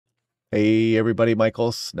Hey everybody,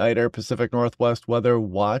 Michael Snyder, Pacific Northwest Weather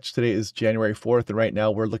Watch. Today is January 4th, and right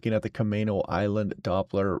now we're looking at the Camano Island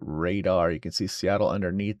Doppler radar. You can see Seattle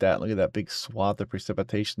underneath that. Look at that big swath of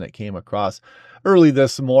precipitation that came across early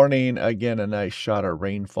this morning. Again, a nice shot of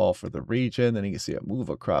rainfall for the region. Then you can see it move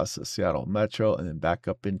across the Seattle metro and then back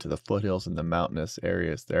up into the foothills and the mountainous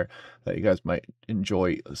areas there that you guys might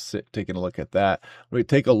enjoy taking a look at that. When we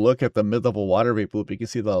take a look at the mid-level water vapor loop, you can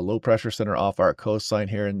see the low pressure center off our coastline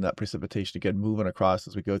here and that precipitation again moving across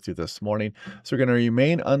as we go through this morning. So we're going to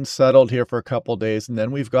remain unsettled here for a couple days, and then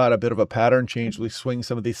we've got a bit of a pattern change. We swing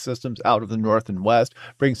some of these systems out of the north and west,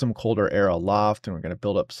 bring some colder air aloft, and we're going to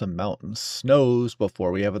build up some mountain snows before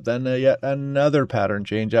we have yet another pattern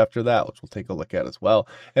change after that, which we'll take a look at as well.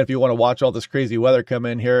 And if you want to watch all this crazy weather come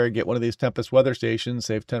in here, get one of these Tempest weather stations,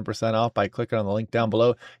 save 10% off by clicking on the link down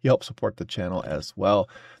below. You help support the channel as well.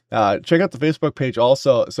 Check out the Facebook page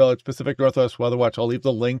also. So it's Pacific Northwest Weather Watch. I'll leave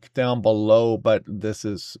the link down below, but this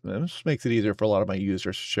just makes it easier for a lot of my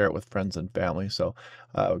users to share it with friends and family. So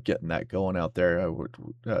getting that going out there.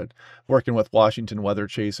 Working with Washington Weather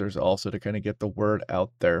Chasers also to kind of get the word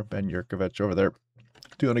out there. Ben Yurkovich over there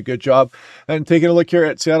doing a good job. And taking a look here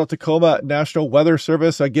at Seattle-Tacoma National Weather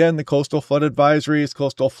Service. Again, the coastal flood advisories,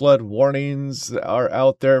 coastal flood warnings are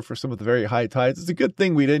out there for some of the very high tides. It's a good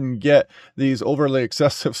thing we didn't get these overly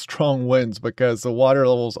excessive strong winds because the water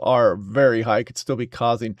levels are very high. It could still be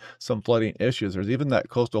causing some flooding issues. There's even that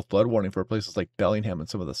coastal flood warning for places like Bellingham and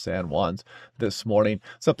some of the San Juans this morning.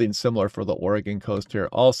 Something similar for the Oregon coast here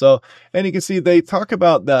also. And you can see they talk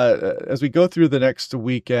about that as we go through the next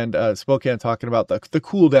weekend, Spokane talking about the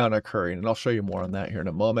cool down occurring, and I'll show you more on that here in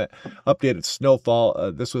a moment. Updated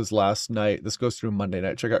snowfall. This was last night. This goes through Monday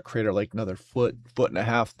night. Check out Crater Lake, another foot and a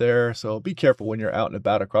half there. So be careful when you're out and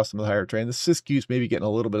about across some of the higher terrain. The Siskiyou's maybe getting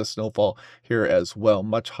a little bit of snowfall here as well,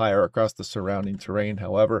 much higher across the surrounding terrain,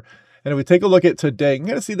 however. And if we take a look at today, you're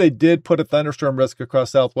going to see they did put a thunderstorm risk across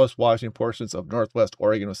southwest Washington, portions of northwest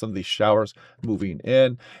Oregon with some of these showers moving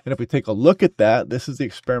in. And if we take a look at that, this is the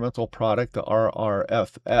experimental product, the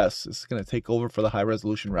RRFS. This is going to take over for the high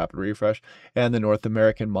resolution rapid refresh and the North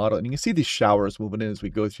American model. And you can see these showers moving in as we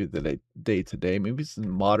go through the day today. Maybe some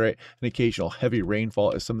moderate and occasional heavy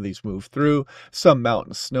rainfall as some of these move through. Some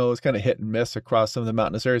mountain snow is kind of hit and miss across some of the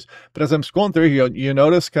mountainous areas. But as I'm scrolling through here, you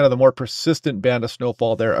notice kind of the more persistent band of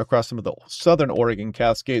snowfall there across some of the southern Oregon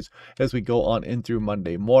Cascades as we go on in through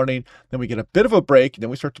Monday morning. Then we get a bit of a break, and then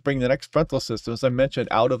we start to bring the next frontal system, as I mentioned,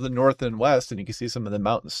 out of the north and west, and you can see some of the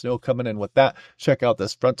mountain snow coming in with that. Check out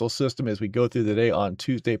this frontal system as we go through the day on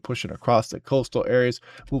Tuesday, pushing across the coastal areas,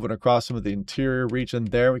 moving across some of the interior region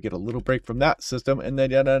there. We get a little break from that system, and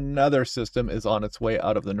then yet another system is on its way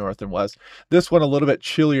out of the north and west. This one a little bit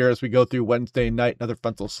chillier as we go through Wednesday night, another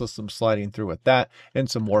frontal system sliding through with that, and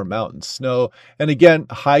some more mountain snow. And again,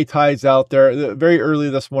 high tides out there. Very early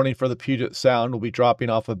this morning for the Puget Sound will be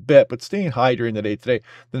dropping off a bit, but staying high during the day today.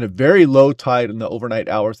 Then a very low tide in the overnight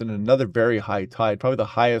hours and another very high tide, probably the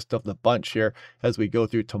highest of the bunch here as we go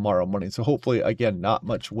through tomorrow morning. So hopefully, again, not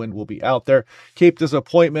much wind will be out there. Cape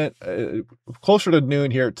Disappointment, closer to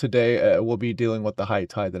noon here today, we'll be dealing with the high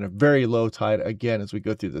tide. Then a very low tide again as we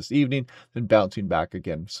go through this evening, then bouncing back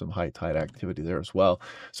again, some high tide activity there as well.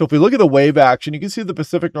 So if we look at the wave action, you can see the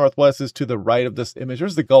Pacific Northwest is to the right of this image.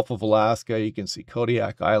 There's the Gulf of Alaska. You can see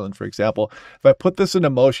Kodiak Island, for example. If I put this into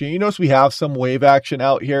motion, you notice we have some wave action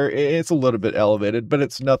out here. It's a little bit elevated, but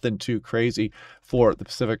it's nothing too crazy for the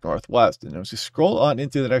Pacific Northwest. And as you scroll on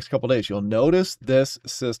into the next couple of days, you'll notice this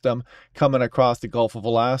system coming across the Gulf of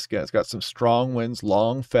Alaska. It's got some strong winds,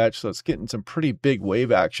 long fetch, so it's getting some pretty big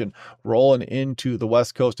wave action rolling into the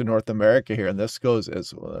west coast of North America here. And this goes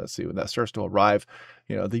as, well, let's see, when that starts to arrive,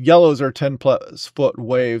 you know, the yellows are 10 plus foot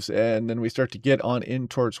waves, and then we start to get on in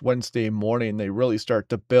towards Wednesday morning. They really start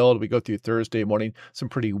to build. We go through Thursday morning, some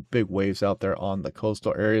pretty big waves out there on the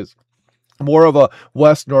coastal areas. More of a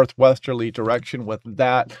west-northwesterly direction with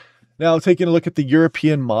that. Now, taking a look at the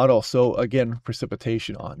European model. So again,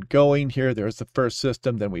 precipitation ongoing here. There's the first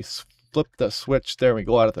system, then we flip the switch there. We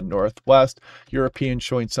go out of the northwest. European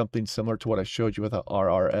showing something similar to what I showed you with the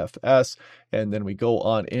RRFS. And then we go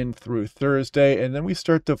on in through Thursday. And then we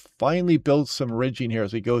start to finally build some ridging here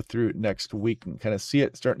as we go through next week and kind of see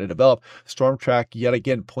it starting to develop. Storm track yet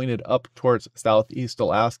again pointed up towards southeast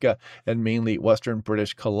Alaska and mainly western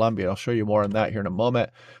British Columbia. I'll show you more on that here in a moment.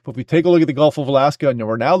 But if we take a look at the Gulf of Alaska, and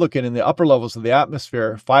we're now looking in the upper levels of the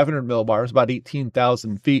atmosphere, 500 millibars, about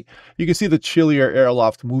 18,000 feet. You can see the chillier air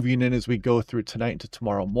aloft moving in as we go through tonight into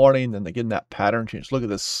tomorrow morning. Then again, that pattern change. Look at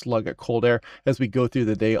this slug of cold air as we go through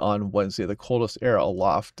the day on Wednesday. The coldest air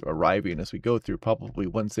aloft arriving as we go through probably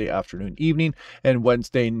Wednesday afternoon, evening, and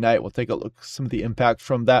Wednesday night. We'll take a look at some of the impact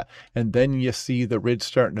from that. And then you see the ridge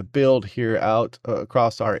starting to build here out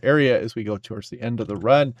across our area as we go towards the end of the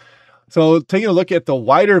run. So taking a look at the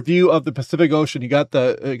wider view of the Pacific Ocean, you got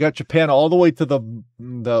Japan all the way to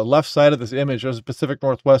the left side of this image. There's the Pacific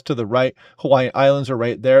Northwest to the right. Hawaiian Islands are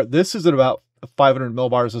right there. This is at about 500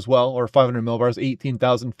 millibars as well, or 500 millibars,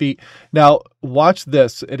 18,000 feet. Now, watch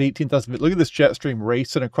this at 18,000 feet. Look at this jet stream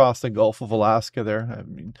racing across the Gulf of Alaska there. I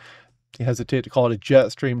mean, I hesitate to call it a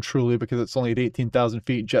jet stream truly because it's only at 18,000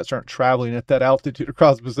 feet. Jets aren't traveling at that altitude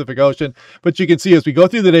across the Pacific Ocean. But you can see as we go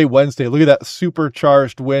through the day Wednesday, look at that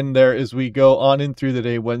supercharged wind there as we go on in through the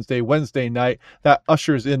day Wednesday night. That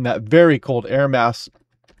ushers in that very cold air mass.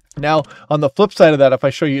 Now, on the flip side of that, if I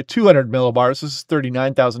show you 200 millibars, this is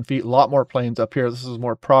 39,000 feet, a lot more planes up here. This is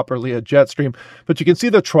more properly a jet stream, but you can see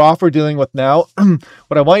the trough we're dealing with now.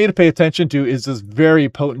 What I want you to pay attention to is this very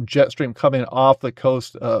potent jet stream coming off the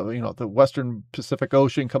coast of, the Western Pacific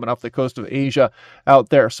Ocean, coming off the coast of Asia out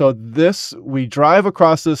there. So we drive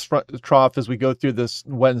across this trough as we go through this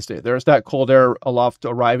Wednesday. There's that cold air aloft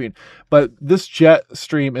arriving, but this jet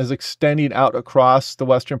stream is extending out across the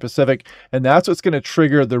Western Pacific, and that's what's going to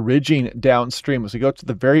trigger the ridging downstream. As we go to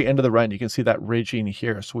the very end of the run, you can see that ridging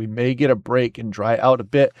here. So we may get a break and dry out a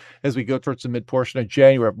bit as we go towards the mid portion of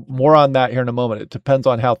January. More on that here in a moment. It depends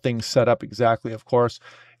on how things set up exactly, of course.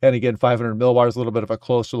 And again, 500 millibars, a little bit of a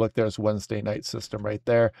closer look. There's Wednesday night system right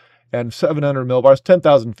there. And 700 millibars,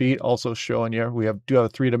 10,000 feet, also showing you. We do have a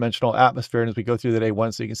three-dimensional atmosphere. And as we go through the day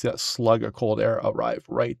Wednesday, you can see that slug of cold air arrive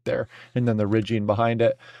right there. And then the ridging behind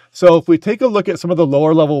it. So if we take a look at some of the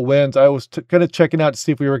lower level winds, I was kind of checking out to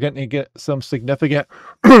see if we were getting to get some significant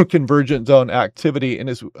convergent zone activity. And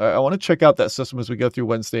I want to check out that system as we go through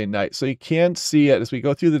Wednesday night. So you can see it as we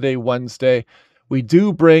go through the day Wednesday. We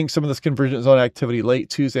do bring some of this convergent zone activity late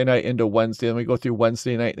Tuesday night into Wednesday, and we go through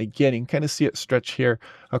Wednesday night. And again, you can kind of see it stretch here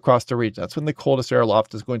across the region. That's when the coldest air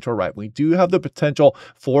aloft is going to arrive. We do have the potential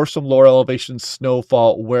for some lower elevation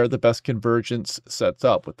snowfall where the best convergence sets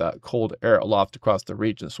up with that cold air aloft across the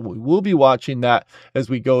region. So we will be watching that as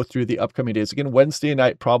we go through the upcoming days. Again, Wednesday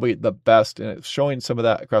night, probably the best, and it's showing some of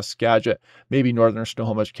that across Skagit, maybe northern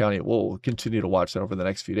Snohomish County. We'll continue to watch that over the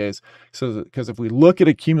next few days. So, because if we look at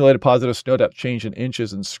accumulated positive snow depth change in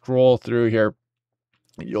inches and scroll through here,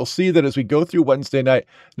 you'll see that as we go through Wednesday night,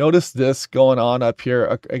 notice this going on up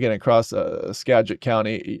here, again, across Skagit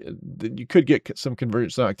County. You could get some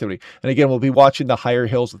convergence zone activity. And again, we'll be watching the higher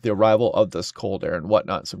hills with the arrival of this cold air and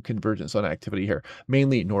whatnot, some convergence zone activity here,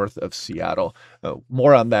 mainly north of Seattle.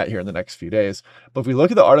 More on that here in the next few days. But if we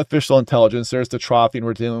look at the artificial intelligence, there's the troughing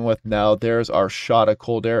we're dealing with now. There's our shot of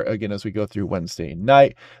cold air, again, as we go through Wednesday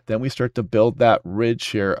night. Then we start to build that ridge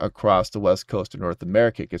here across the west coast of North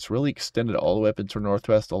America. It gets really extended all the way up into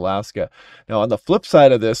northwest Alaska. Now, on the flip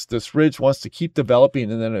side of this ridge wants to keep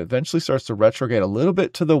developing, and then it eventually starts to retrograde a little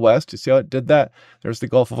bit to the west. You see how it did that? There's the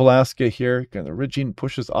Gulf of Alaska here. And the ridging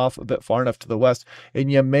pushes off a bit far enough to the west,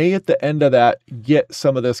 and you may at the end of that get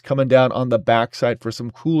some of this coming down on the backside for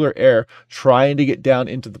some cooler air trying to get down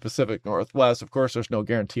into the Pacific Northwest. Of course, there's no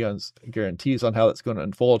guarantees on how that's going to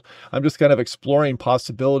unfold. I'm just kind of exploring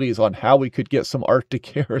possibilities on how we could get some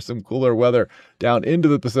Arctic air, some cooler weather down into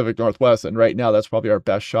the Pacific Northwest. And right now, that's probably our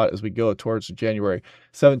best shot as we go towards January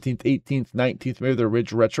 17th, 18th, 19th, maybe the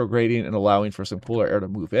ridge retrograding and allowing for some cooler air to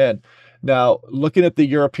move in. Now, looking at the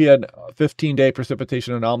European 15-day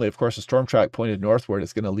precipitation anomaly, of course, the storm track pointed northward.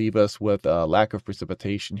 It's going to leave us with a lack of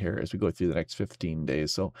precipitation here as we go through the next 15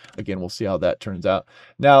 days. So again, we'll see how that turns out.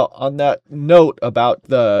 Now, on that note about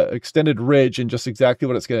the extended ridge and just exactly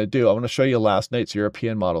what it's going to do, I want to show you last night's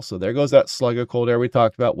European model. So there goes that slug of cold air we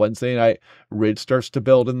talked about Wednesday night. Ridge starts to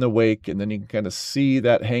build in the wake, and then you can kind of see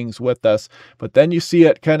that hangs with us. But then you see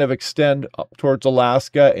it kind of extend up towards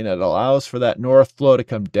Alaska, and it allows for that north flow to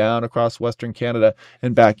come down across Western Canada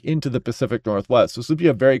and back into the Pacific Northwest. So this would be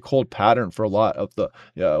a very cold pattern for a lot of the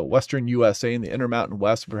Western USA and the Intermountain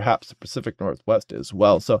West, perhaps the Pacific Northwest as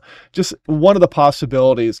well. So just one of the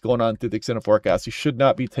possibilities going on through the extended forecast. You should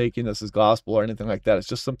not be taking this as gospel or anything like that. It's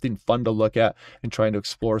just something fun to look at and trying to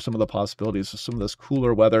explore some of the possibilities of some of this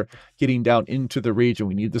cooler weather getting down into the region.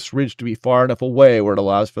 We need this ridge to be far enough away where it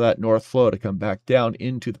allows for that north flow to come back down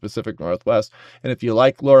into the Pacific Northwest. And if you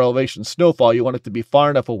like lower elevation snowfall, you want it to be far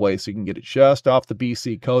enough away so you can get it just off the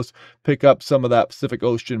BC coast, pick up some of that Pacific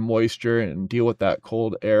Ocean moisture and deal with that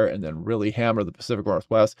cold air, and then really hammer the Pacific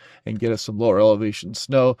Northwest and get us some lower elevation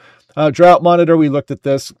snow. Drought monitor, we looked at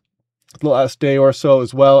this. the last day or so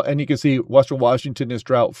as well. And you can see Western Washington is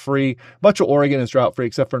drought free. Much of Oregon is drought free,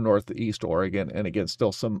 except for Northeast Oregon. And again,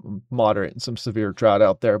 still some moderate and some severe drought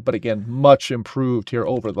out there. But again, much improved here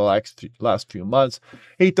over the last few months.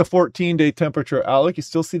 8 to 14-day temperature outlook. You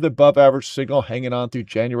still see the above average signal hanging on through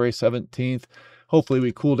January 17th. Hopefully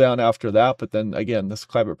we cool down after that. But then again, this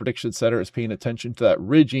Climate Prediction Center is paying attention to that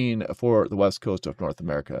ridging for the west coast of North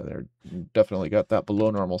America. They're definitely got that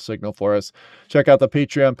below normal signal for us. Check out the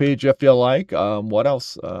Patreon page if you like. What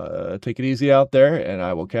else? Take it easy out there, and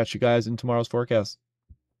I will catch you guys in tomorrow's forecast.